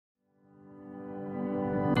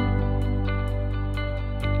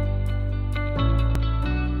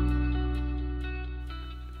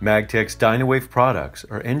MagTek's DynaWave products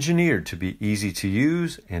are engineered to be easy to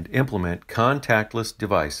use and implement contactless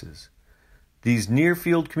devices. These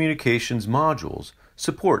near-field communications modules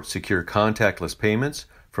support secure contactless payments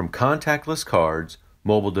from contactless cards,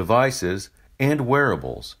 mobile devices, and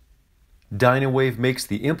wearables. DynaWave makes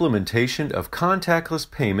the implementation of contactless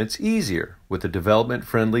payments easier with a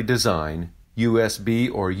development-friendly design,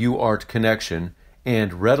 USB or UART connection,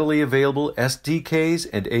 and readily available SDKs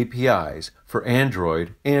and APIs for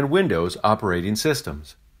Android and Windows operating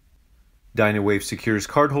systems. DynaWave secures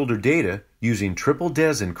cardholder data using triple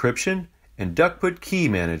DES encryption and duckput key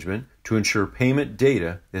management to ensure payment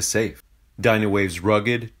data is safe. DynaWave's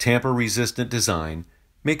rugged, tamper-resistant design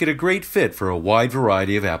make it a great fit for a wide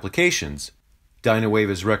variety of applications. DynaWave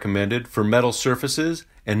is recommended for metal surfaces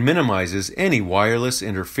and minimizes any wireless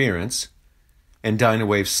interference, and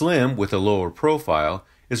DynaWave Slim with a lower profile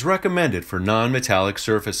is recommended for non-metallic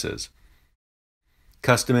surfaces.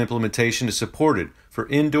 Custom implementation is supported for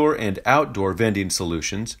indoor and outdoor vending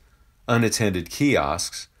solutions, unattended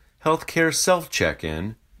kiosks, healthcare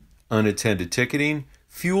self-check-in, unattended ticketing,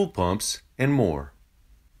 fuel pumps, and more.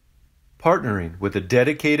 Partnering with a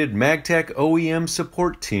dedicated MagTek OEM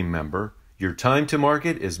support team member, your time to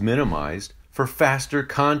market is minimized for faster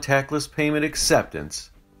contactless payment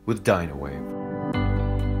acceptance with DynaWave.